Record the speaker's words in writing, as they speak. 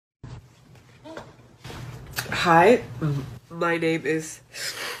Hi, my name is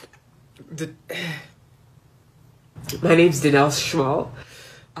my name's Danelle Schmall.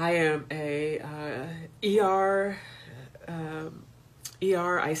 I am a ER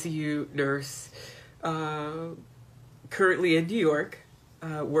ICU nurse, currently in New York,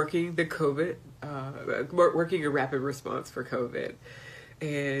 working the COVID, working a rapid response for COVID,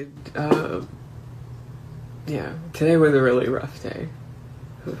 and yeah, today was a really rough day.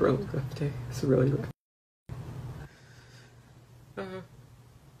 It was a really rough day. It's a really rough.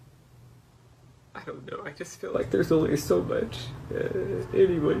 I don't know. I just feel like there's only so much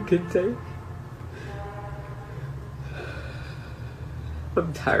anyone can take.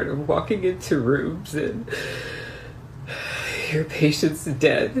 I'm tired of walking into rooms and your patient's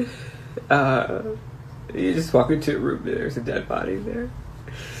dead. You just walk into a room and there's a dead body there.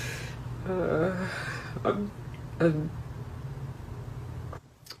 I'm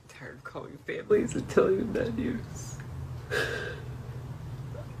tired of calling families and telling them that news.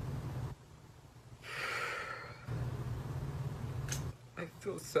 I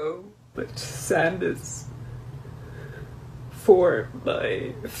feel so much sadness for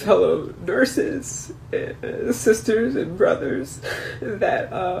my fellow nurses and sisters and brothers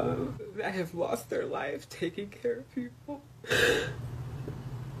that have lost their life taking care of people.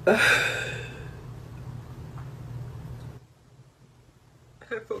 I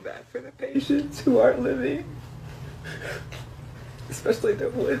feel bad for the patients who aren't living, especially the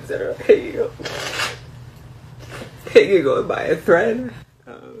ones that are hanging on by a thread.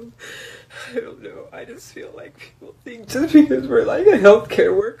 I don't know. I just feel like people think just because we're like a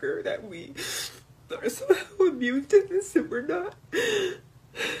healthcare worker that we are somehow immune to this, and we're not.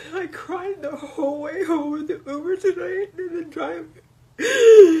 I cried the whole way home in the Uber tonight, and the driver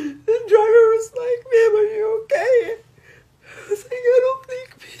was like, "Ma'am, are you okay?" I was like, I don't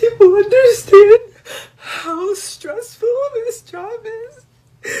think people understand how stressful this job is.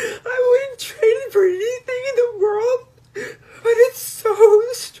 I wouldn't trade it for anything in the world, but it's so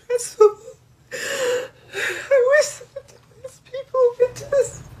stressful. I wish sometimes people could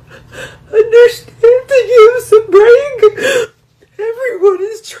just understand to give us a break. Everyone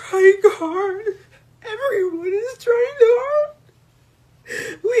is trying hard. Everyone is trying hard.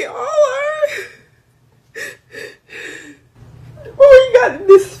 We all are. We got in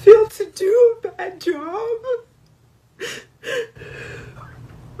this field to do a bad job.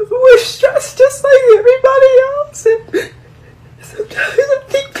 We're stressed just like everybody else, and sometimes I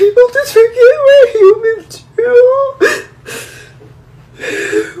think people just forget we're human too.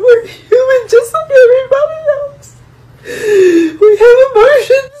 We're human just like everybody else. We have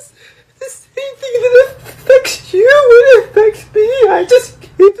emotions. The same thing that affects you when it affects me. I just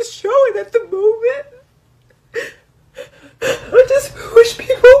can't show it at the moment. I just wish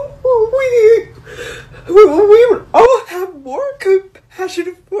people, we would all have more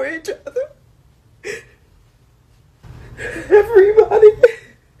compassion for each other. Everybody.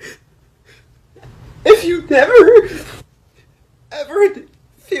 If you ever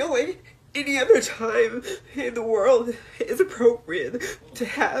feel like any other time in the world is appropriate to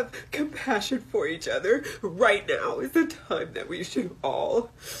have compassion for each other, right now is the time that we should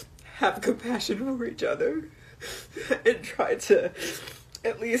all have compassion for each other and try to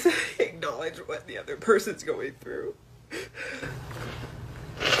at least acknowledge what the other person's going through.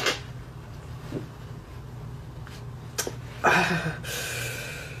 I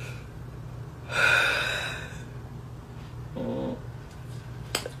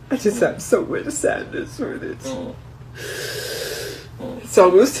just have so much sadness for this. It's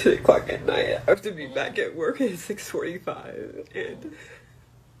almost 10 o'clock at night. I have to be back at work at 6:45, and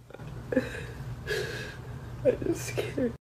I just can't.